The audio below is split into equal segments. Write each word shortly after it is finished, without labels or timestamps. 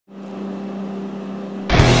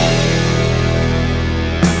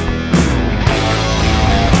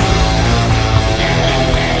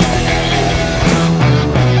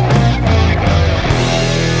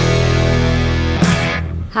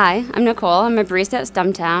Hi, I'm Nicole. I'm a barista at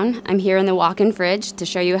Stumptown. I'm here in the walk-in fridge to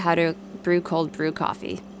show you how to brew cold brew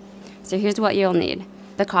coffee. So here's what you'll need.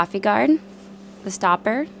 The coffee guard, the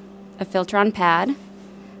stopper, a Filtron pad,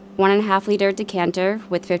 1.5 liter decanter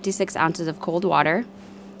with 56 ounces of cold water,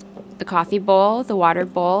 the coffee bowl, the water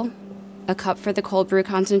bowl, a cup for the cold brew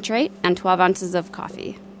concentrate, and 12 ounces of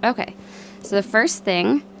coffee. Okay, so the first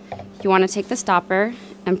thing, you want to take the stopper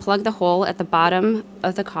and plug the hole at the bottom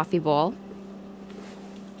of the coffee bowl.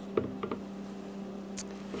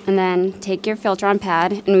 And then take your Filtron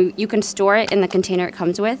pad, and you can store it in the container it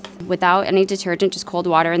comes with without any detergent, just cold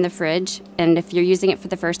water in the fridge. And if you're using it for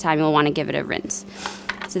the first time, you'll want to give it a rinse.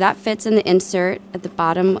 So that fits in the insert at the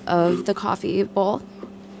bottom of the coffee bowl.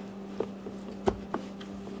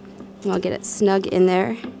 And I'll get it snug in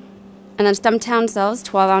there. And then Stumptown sells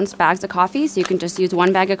 12-ounce bags of coffee, so you can just use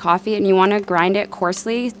 1 bag of coffee, and you want to grind it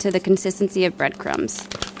coarsely to the consistency of breadcrumbs.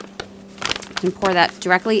 And pour that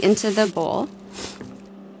directly into the bowl.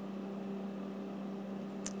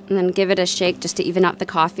 And then give it a shake just to even up the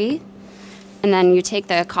coffee. And then you take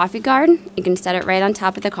the coffee guard, you can set it right on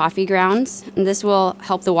top of the coffee grounds, and this will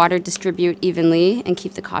help the water distribute evenly and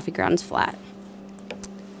keep the coffee grounds flat.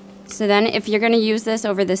 So then if you're going to use this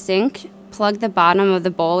over the sink, plug the bottom of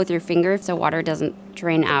the bowl with your finger so water doesn't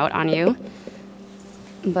drain out on you.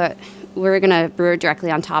 But we're going to brew it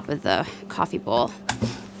directly on top of the coffee bowl.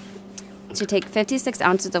 So take 56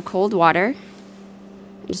 ounces of cold water,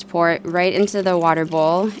 just pour it right into the water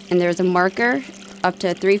bowl, and there's a marker up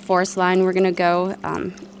to 3/4 line we're going to go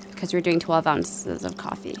because we're doing 12 ounces of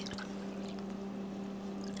coffee.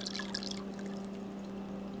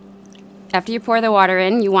 After you pour the water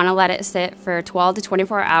in, you want to let it sit for 12 to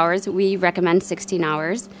 24 hours. We recommend 16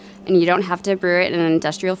 hours, and you don't have to brew it in an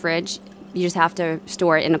industrial fridge. You just have to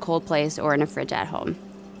store it in a cold place or in a fridge at home.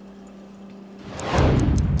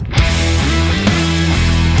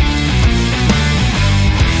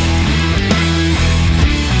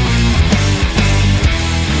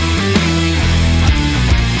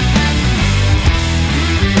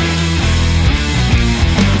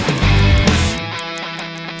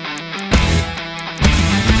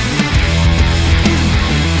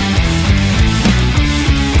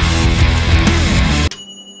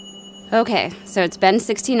 Okay, so it's been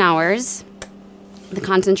 16 hours. The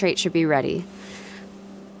concentrate should be ready.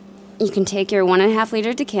 You can take your 1.5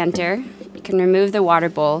 liter decanter. You can remove the water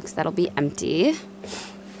bowl because that'll be empty.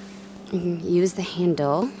 You can use the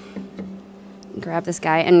handle. Grab this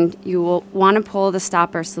guy, and you will want to pull the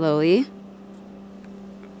stopper slowly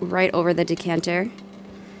right over the decanter.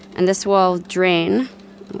 And this will drain.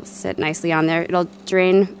 It'll sit nicely on there. It'll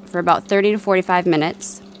drain for about 30 to 45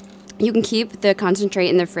 minutes. You can keep the concentrate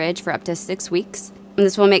in the fridge for up to 6 weeks. And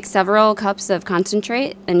this will make several cups of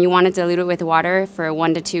concentrate, and you want to dilute it with water for a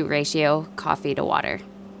 1:2 ratio, coffee to water.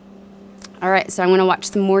 All right, so I'm going to watch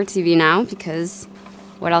some more TV now, because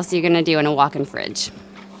what else are you going to do in a walk-in fridge?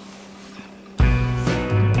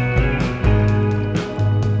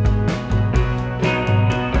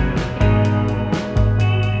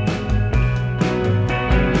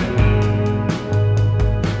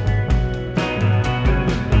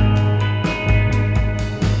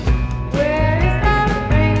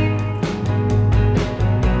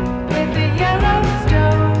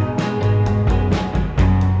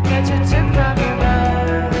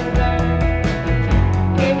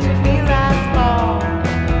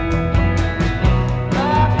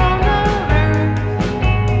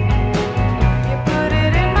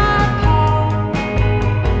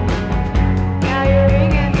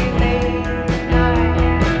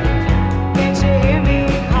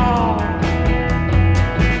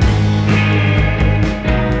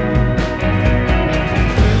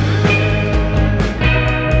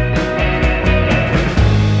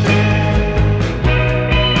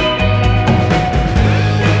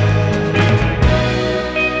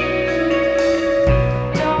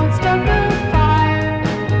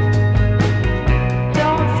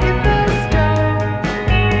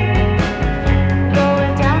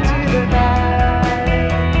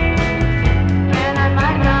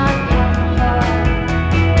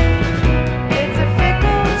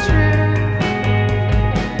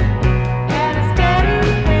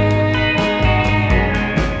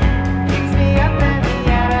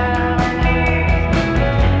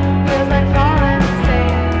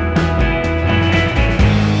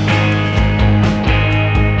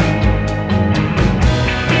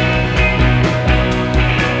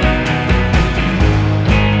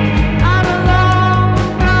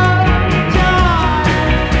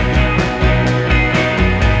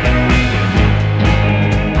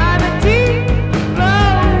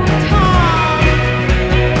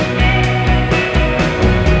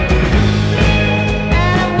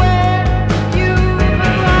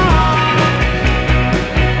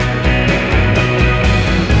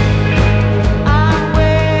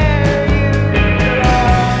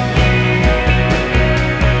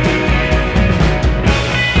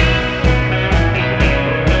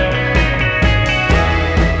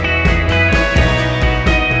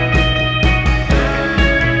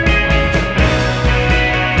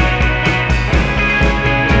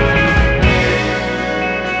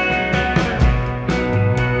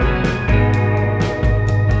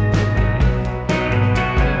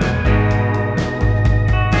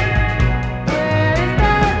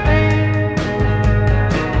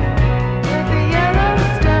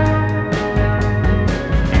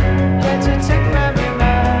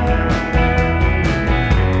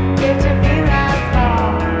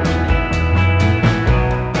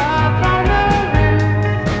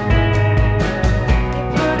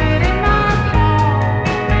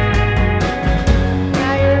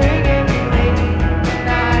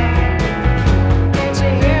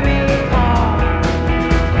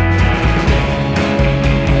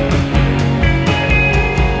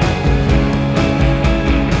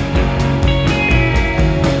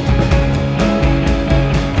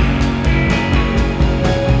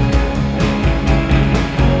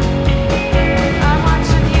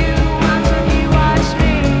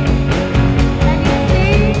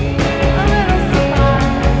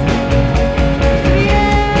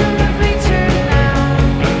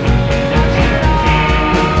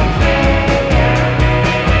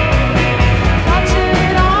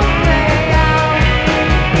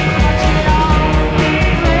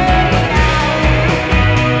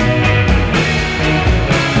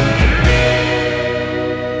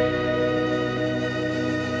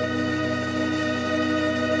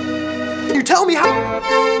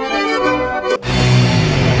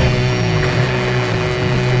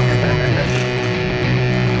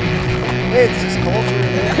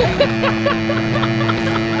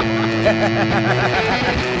 Oh,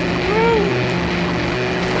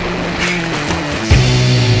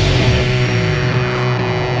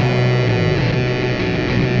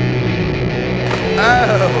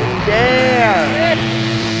 damn!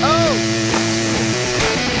 Oh!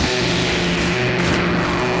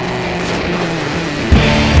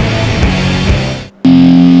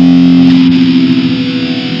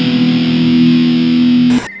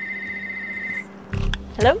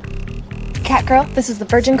 Hello? Cat girl, this is the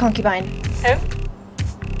Virgin Concubine. Who?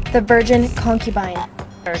 The Virgin Concubine.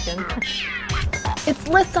 Virgin. It's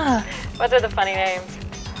Lissa! What are the funny names?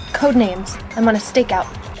 Code names. I'm on a stakeout.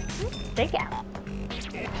 Stakeout.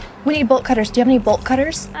 We need bolt cutters. Do you have any bolt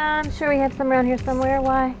cutters? I'm sure we have some around here somewhere.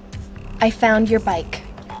 Why? I found your bike.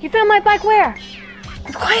 You found my bike where?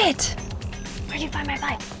 Quiet! Where'd you find my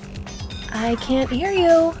bike? I can't hear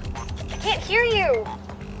you. I can't hear you!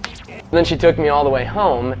 Then she took me all the way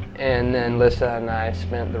home, and then Lissa and I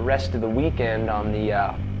spent the rest of the weekend on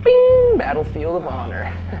the bing, battlefield of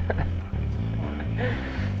honor.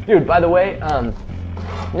 Dude, by the way,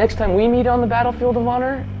 next time we meet on the battlefield of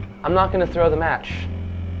honor, I'm not gonna throw the match.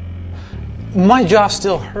 My jaw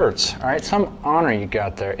still hurts, all right? Some honor you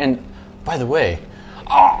got there. And by the way,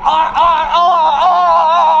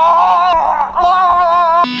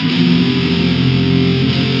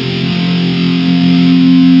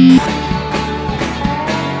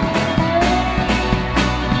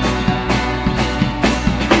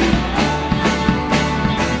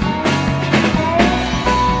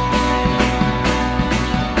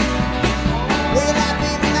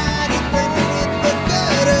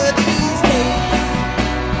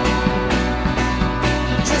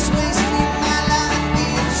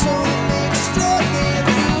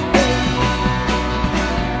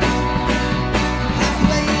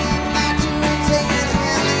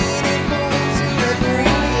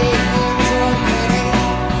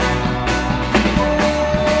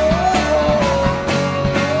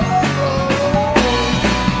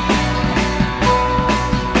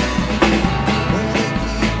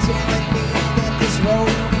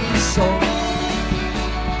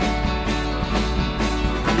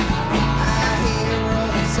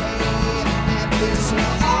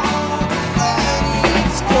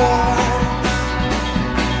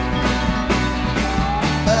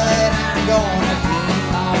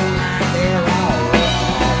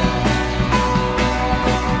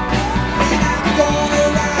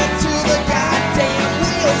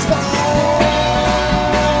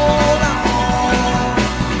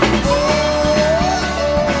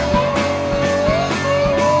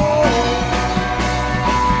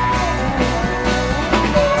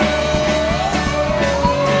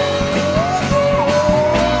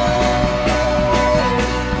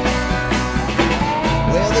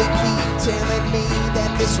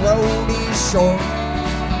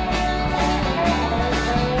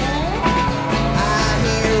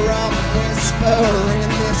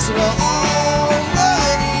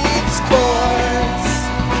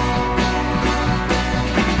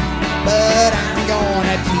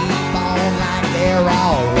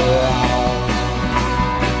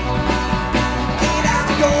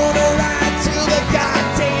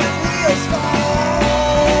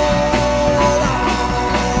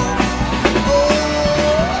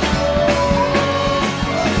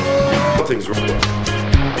 Something's wrong.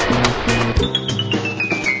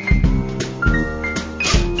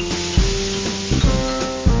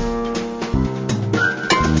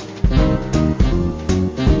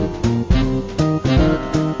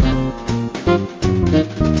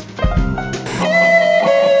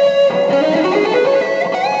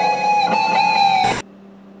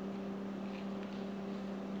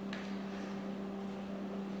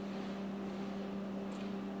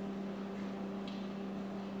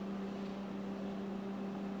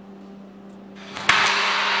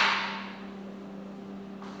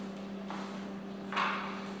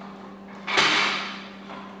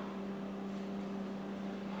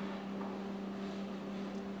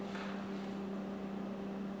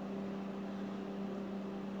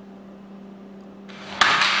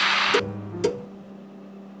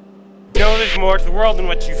 You know there's more to the world than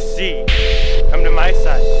what you see. Come to my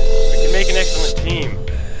side. We can make an excellent team.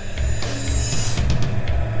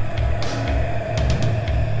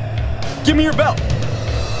 Give me your belt.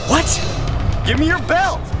 What? Give me your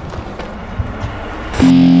belt.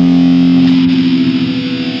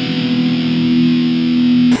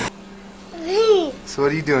 So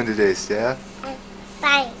what are you doing today, Steph?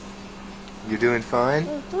 Fine. You're doing fine?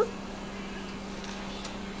 Mm-hmm.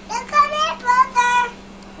 Come here, brother.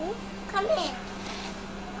 Come here.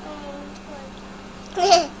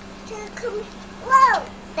 Come. Whoa.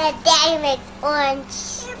 that Daddy makes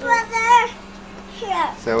orange. Here, brother. Here.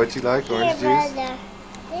 Is that what you like, orange juice? Brother.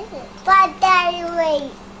 But Daddy,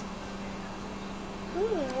 wait.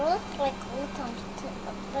 Looks like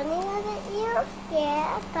a bunny rabbit ear.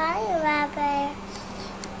 Yeah, a bunny rabbit.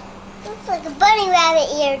 Looks like a bunny rabbit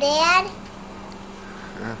ear, Dad.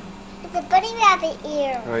 Yeah. It's a bunny rabbit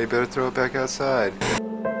ear. Oh, you better throw it back outside.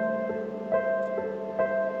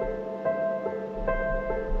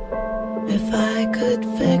 If I could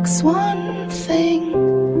fix one thing,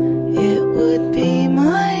 it would be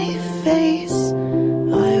my face.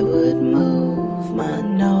 I would move my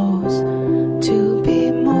nose to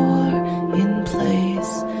be more in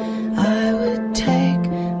place. I would take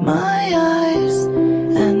my eyes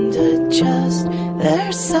and adjust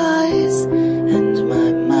their size, and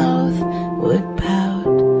my mouth would pout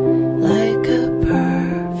like a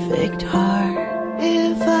perfect heart.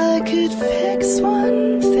 If I could fix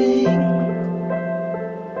one thing.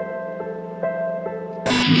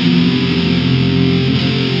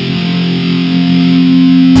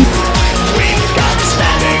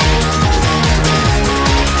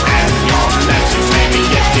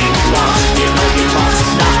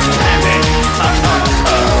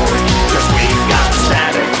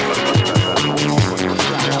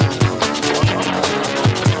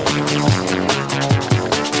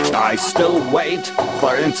 I still wait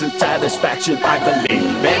for instant satisfaction. I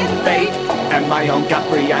believe in fate and my own gut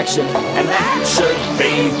reaction, and that should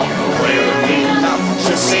be clear enough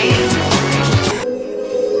to see.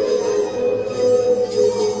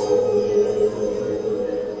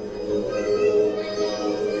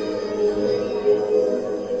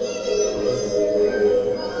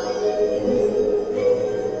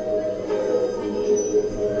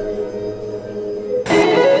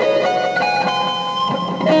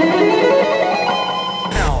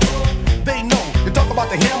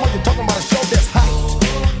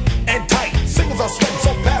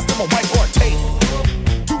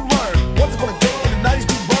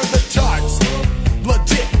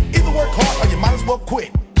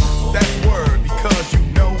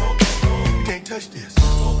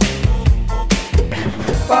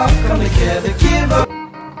 Come together, give up.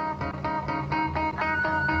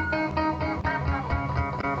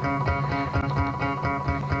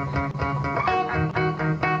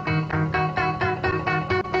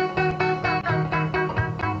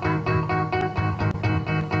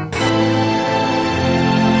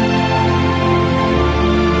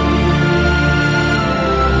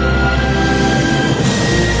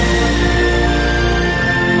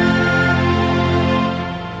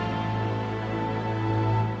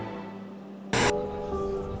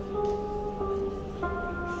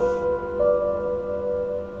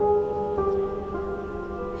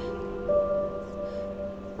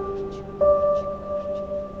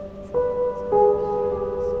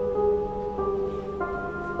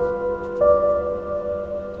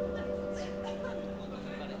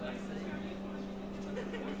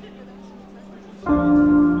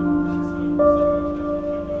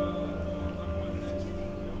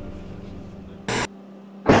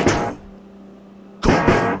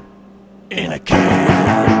 In a can.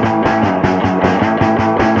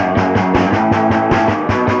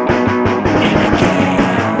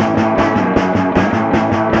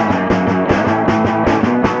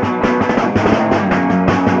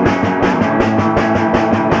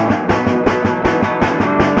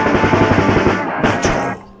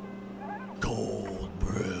 Cold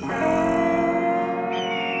brew.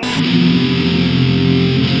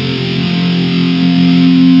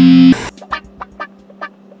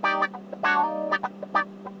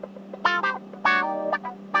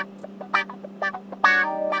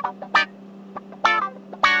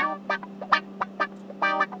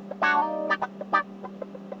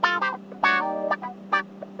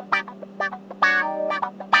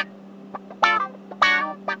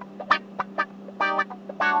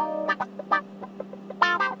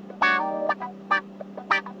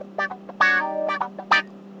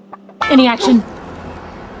 Any action?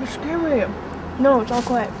 You're scaring me. No, it's all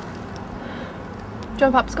quiet. Do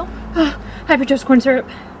you want popsicle? Hyper-toast corn syrup.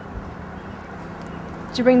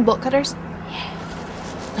 Did you bring bolt cutters? Yeah.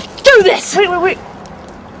 Let's do this! Wait.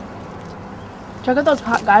 Check out those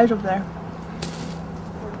hot guys over there.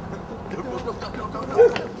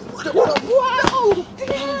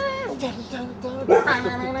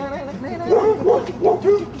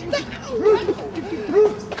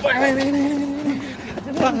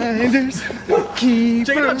 Finders, keepers.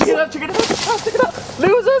 Check it out.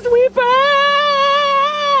 Losers weeping!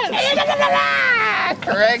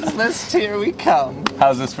 Craigslist, here we come.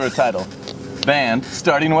 How's this for a title? Band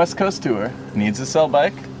starting West Coast tour needs a sell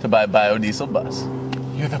bike to buy biodiesel bus.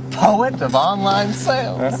 You're the poet of online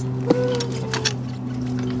sales.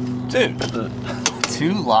 Dude,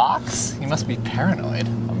 2 locks? You must be paranoid.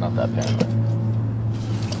 I'm not that paranoid.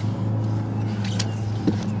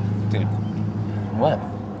 Dude. What?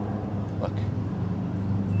 Look.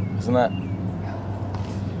 Isn't that...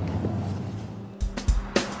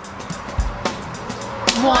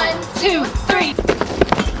 One, two, three.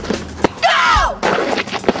 Go!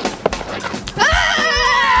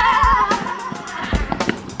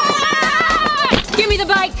 Give me the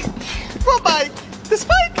bike. What bike? This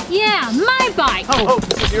bike? Yeah, my bike. Oh,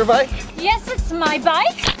 this is your bike? Yes, it's my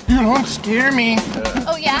bike. You don't scare me.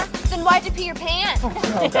 Oh yeah? Then why'd you pee your pants?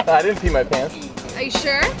 I didn't pee my pants. Are you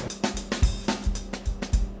sure?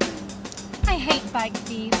 I hate bike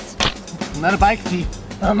thieves. I'm not a bike thief.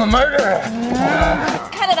 I'm a murderer.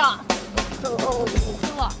 Cut it off. The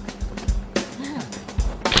lock.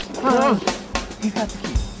 Oh, he's got the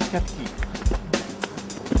key. He's got the key.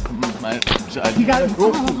 You got it.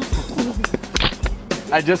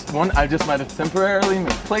 I just might have temporarily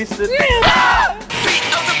misplaced it. Wow!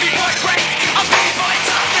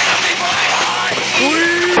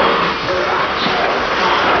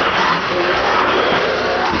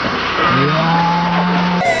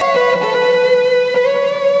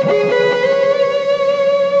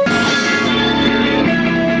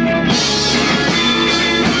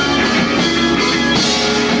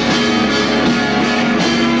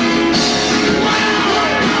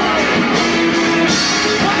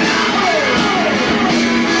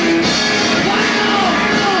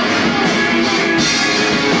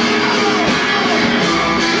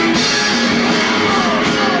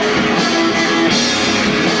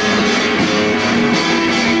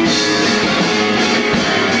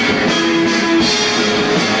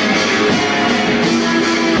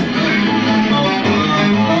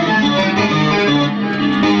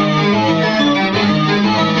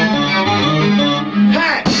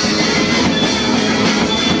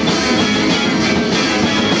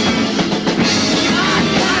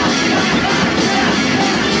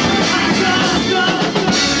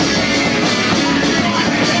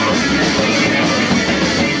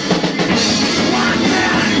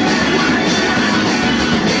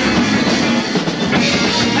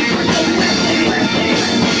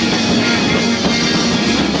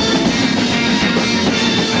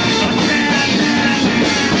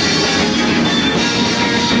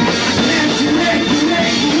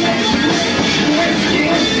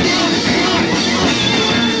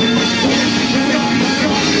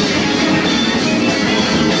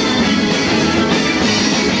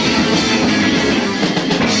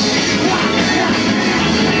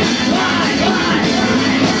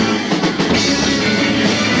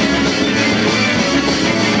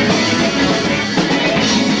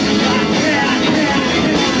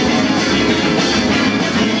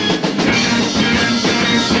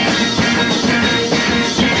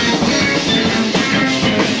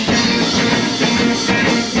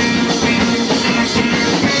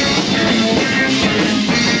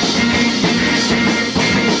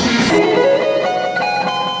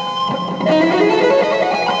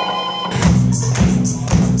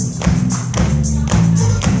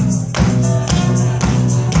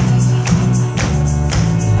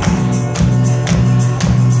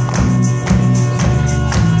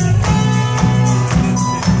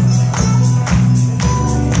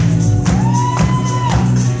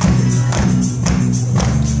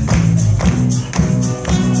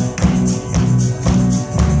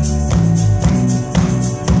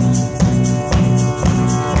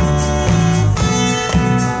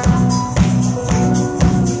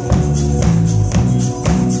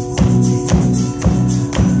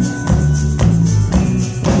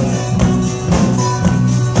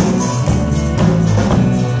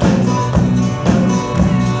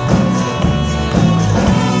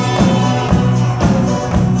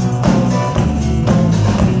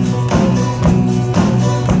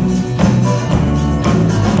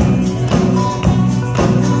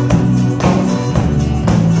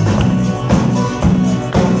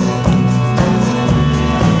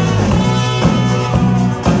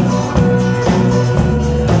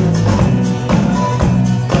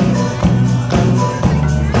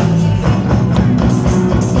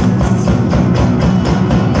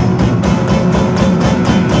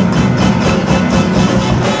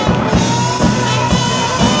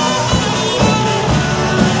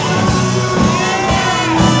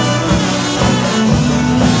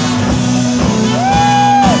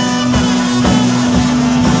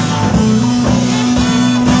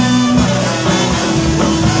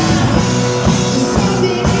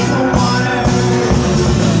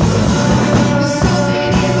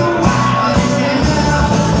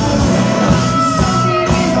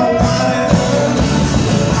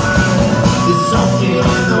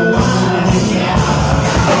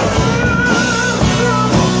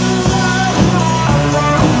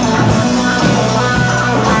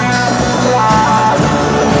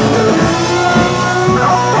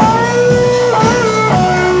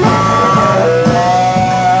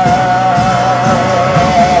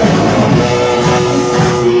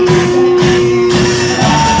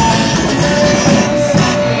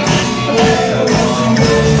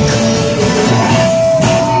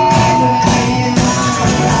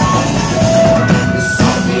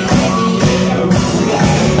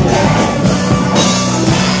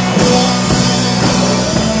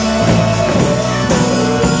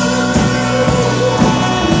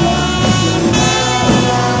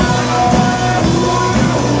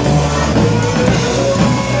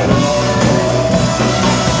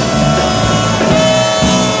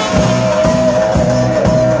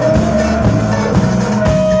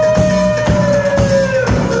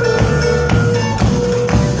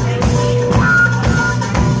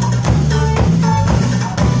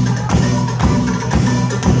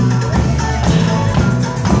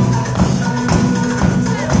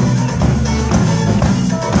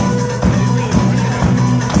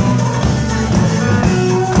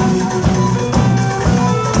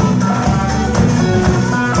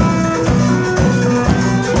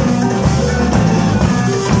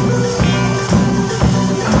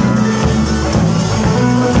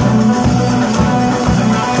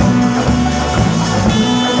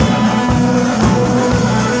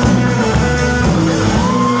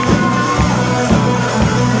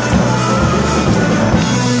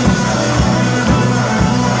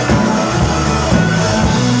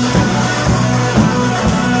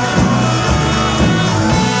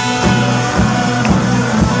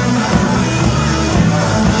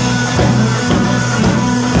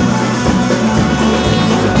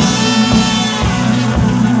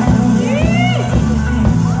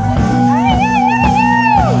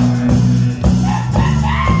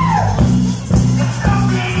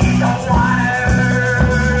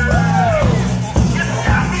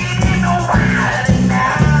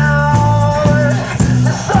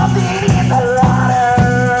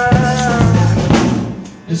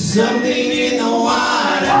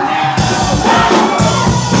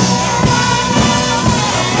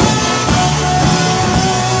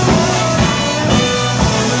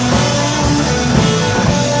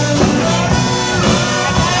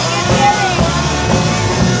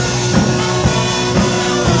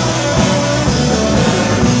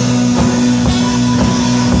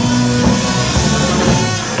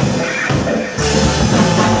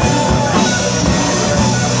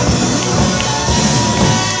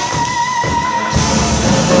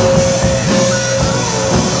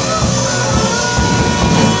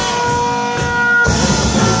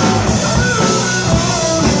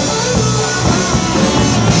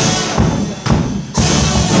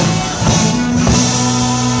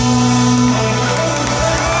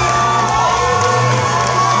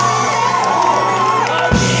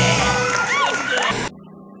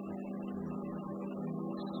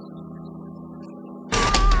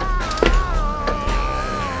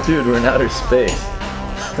 in outer space.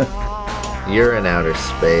 You're in outer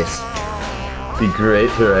space. Be great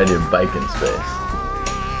to ride your bike in space.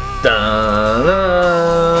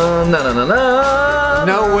 Da-na-na-na-na-na-na.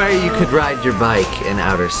 No way you could ride your bike in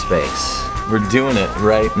outer space. We're doing it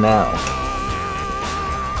right now.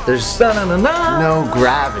 There's no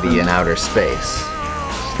gravity in outer space.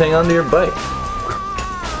 Just hang on to your bike.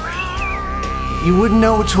 You wouldn't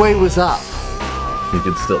know which way was up. You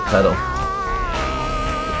could still pedal.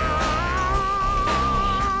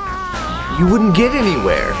 You wouldn't get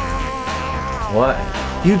anywhere. Why?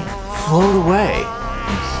 You'd float away.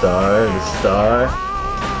 From star to star.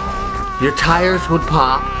 Your tires would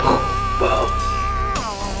pop.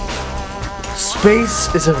 Space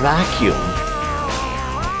is a vacuum.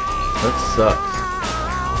 That sucks.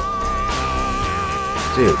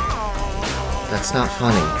 Dude, that's not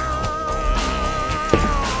funny.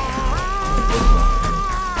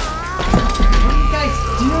 What are you guys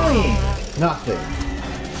doing? Nothing.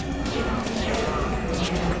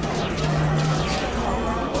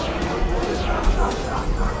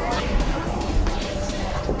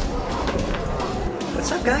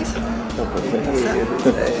 What's up, guys?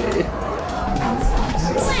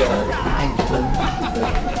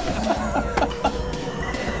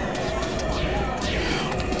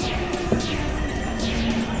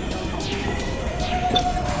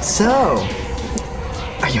 So,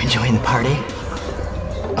 are you enjoying the party?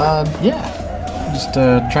 Yeah. Just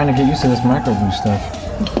trying to get used to this microbrew stuff.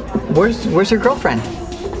 Where's your girlfriend?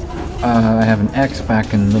 I have an ex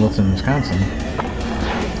back in Middleton, Wisconsin.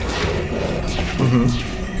 Mm-hmm.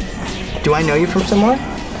 Do I know you from somewhere?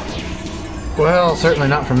 Well, certainly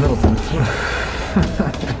not from Middleton.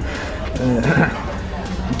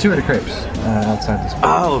 Two of the crepes outside this.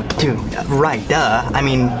 Oh, dude, right, duh. I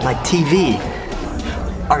mean, like TV.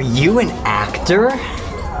 Are you an actor?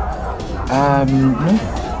 No.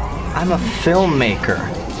 I'm a filmmaker.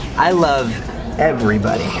 I love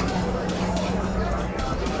everybody.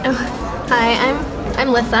 Oh, hi, I'm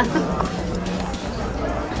Lissa.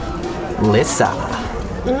 Lissa.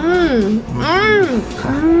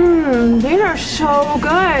 These are so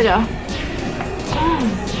good.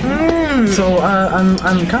 So I'm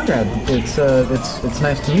Conrad. It's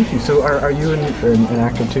nice to meet you. So are you an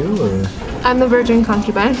actor too, or? I'm the virgin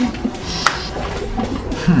concubine.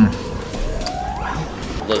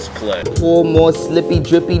 Let's play. Four more slippy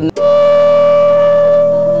drippy.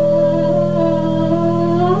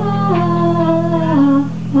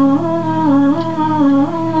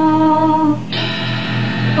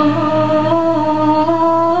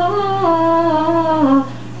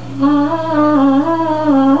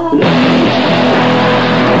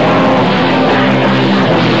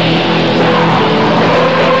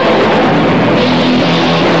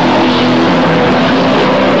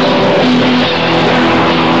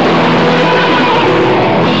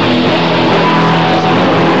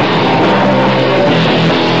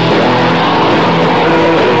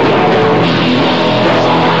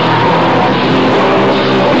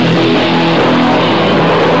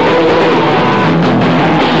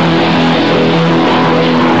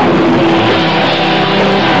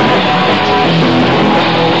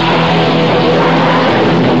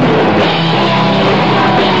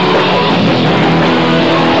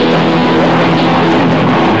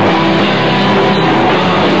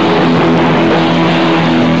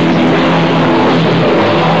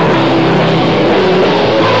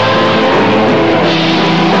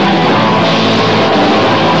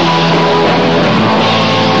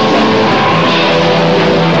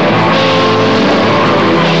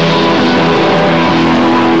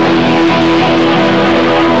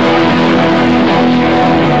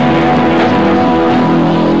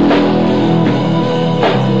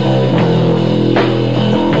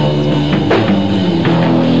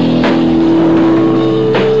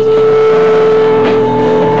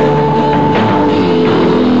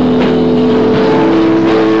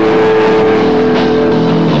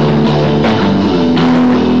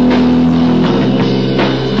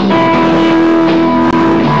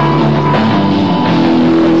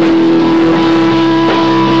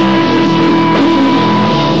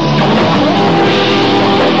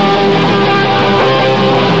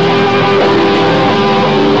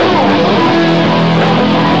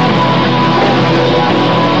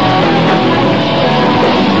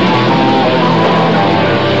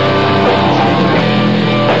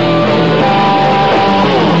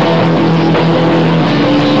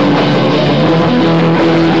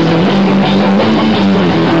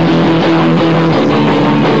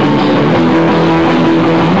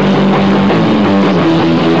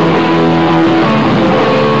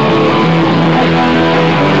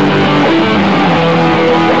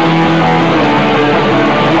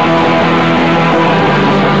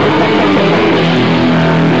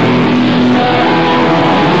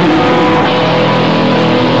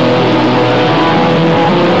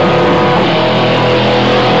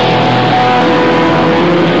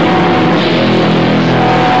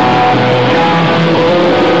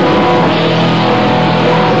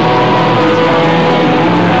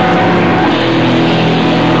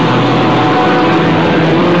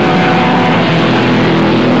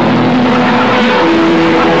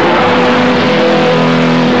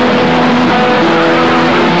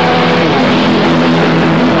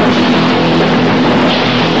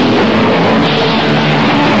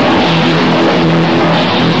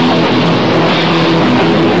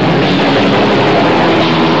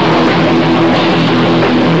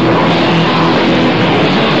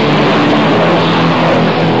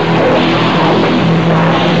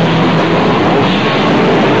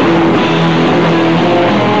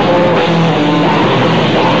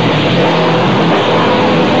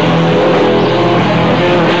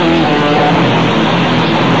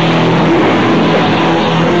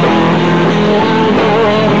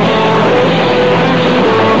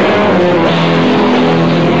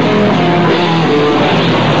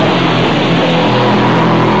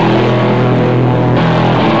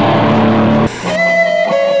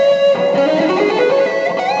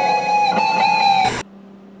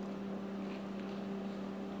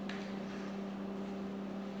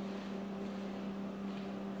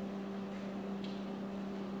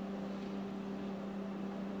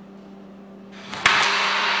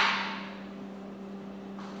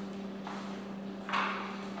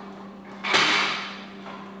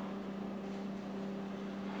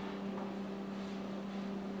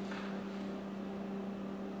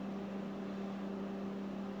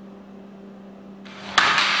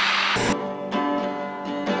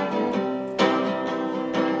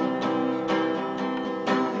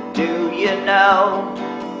 know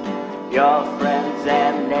your friends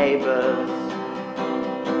and neighbors,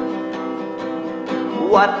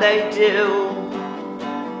 what they do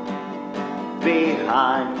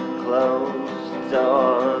behind closed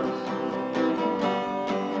doors,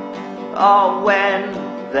 or when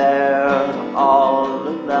they're all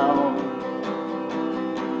alone,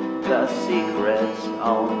 the secrets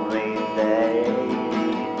only they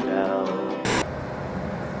know.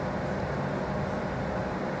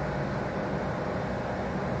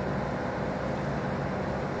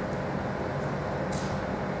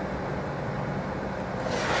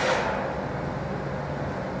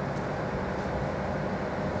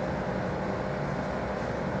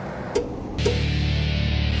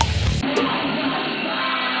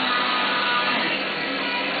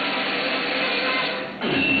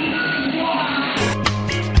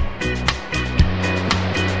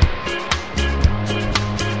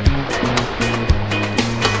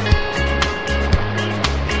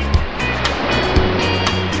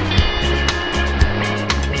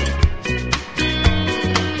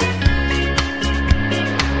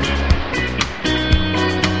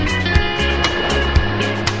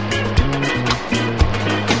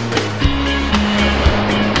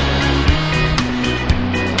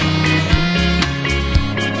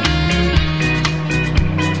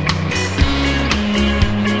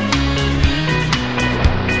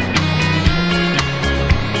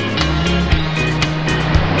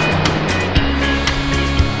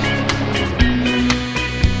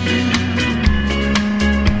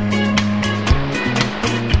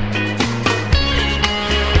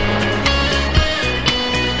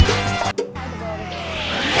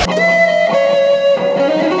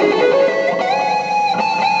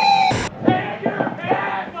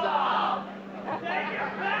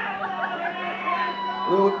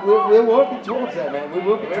 We're working towards that, man. We're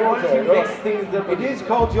working towards that. Mix things up. It is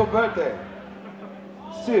called your birthday.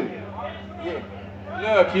 Sue. Yeah.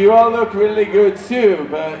 Look, you all look really good too,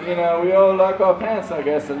 but you know, we all like our pants, I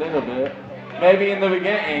guess, a little bit. Maybe in the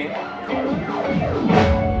beginning.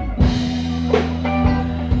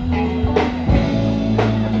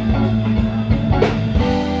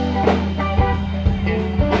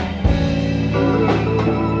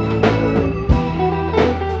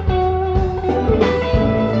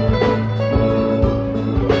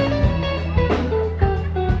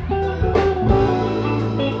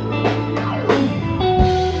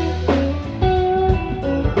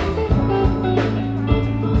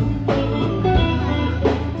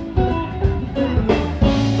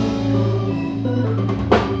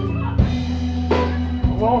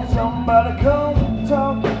 Won't somebody come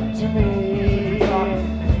talk to me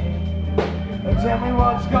and tell me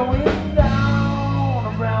what's going down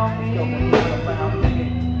around me?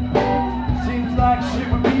 Seems like she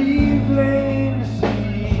would be plain to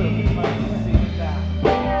see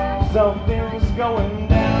something's going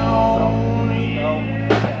down.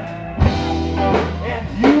 And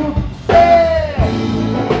you said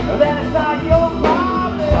that it's not your problem.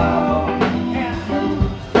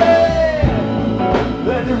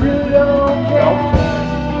 That you really don't care.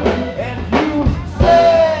 And you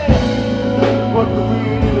said what could we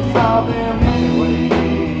do to solve them anyway?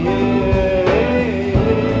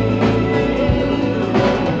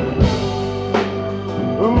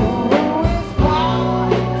 Ooh, it's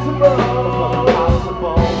possible.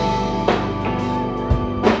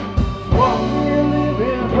 It's what we're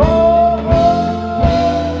living for.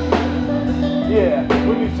 Yeah,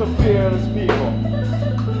 we need some fearless people.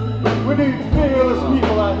 We need fearless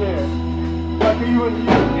people out here. Like you and you.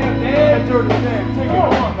 Yeah, dirty thing. Take it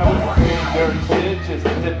on. I was doing dirty shit, just a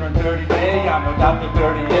different dirty day. I'm not the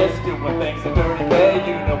dirtiest, doing things a dirty way.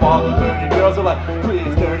 You know all the dirty girls are like,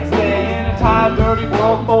 please dirty stay in a tired dirty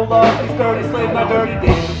world full of these dirty slaves. My dirty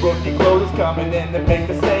days of rookie clothes coming in to make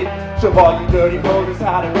the save. Show all you dirty voters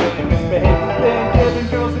how to really misbehave. Been giving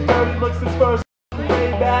girls the dirty looks since first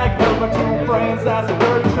way back. Held my two friends, that's a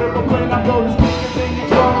dirty triple plane. I'm going to speak and sing you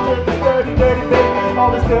drunk to this dirty, dirty baby.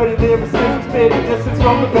 All this dirty lyricism spitting distance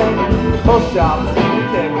from the baby. Most jobs, you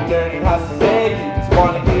care what dirty has to say. You just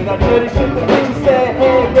want to hear that dirty shit that makes you say,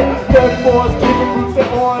 hey, yeah, dirty boys, keeping roots at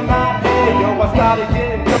 1-9, hey, yo, I started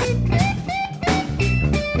getting.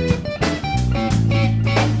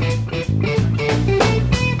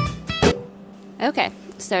 Okay,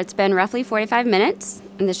 so it's been roughly 45 minutes,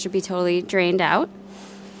 and this should be totally drained out.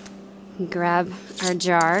 Grab our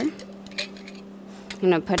jar. I'm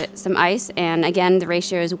gonna put some ice, and again, the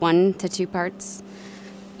ratio is 1 to 2 parts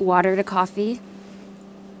water to coffee.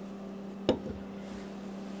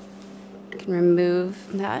 Can remove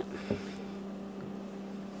that.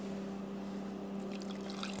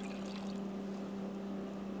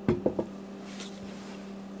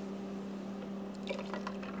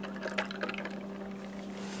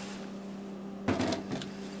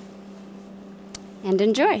 and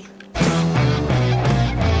enjoy.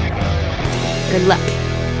 Good luck.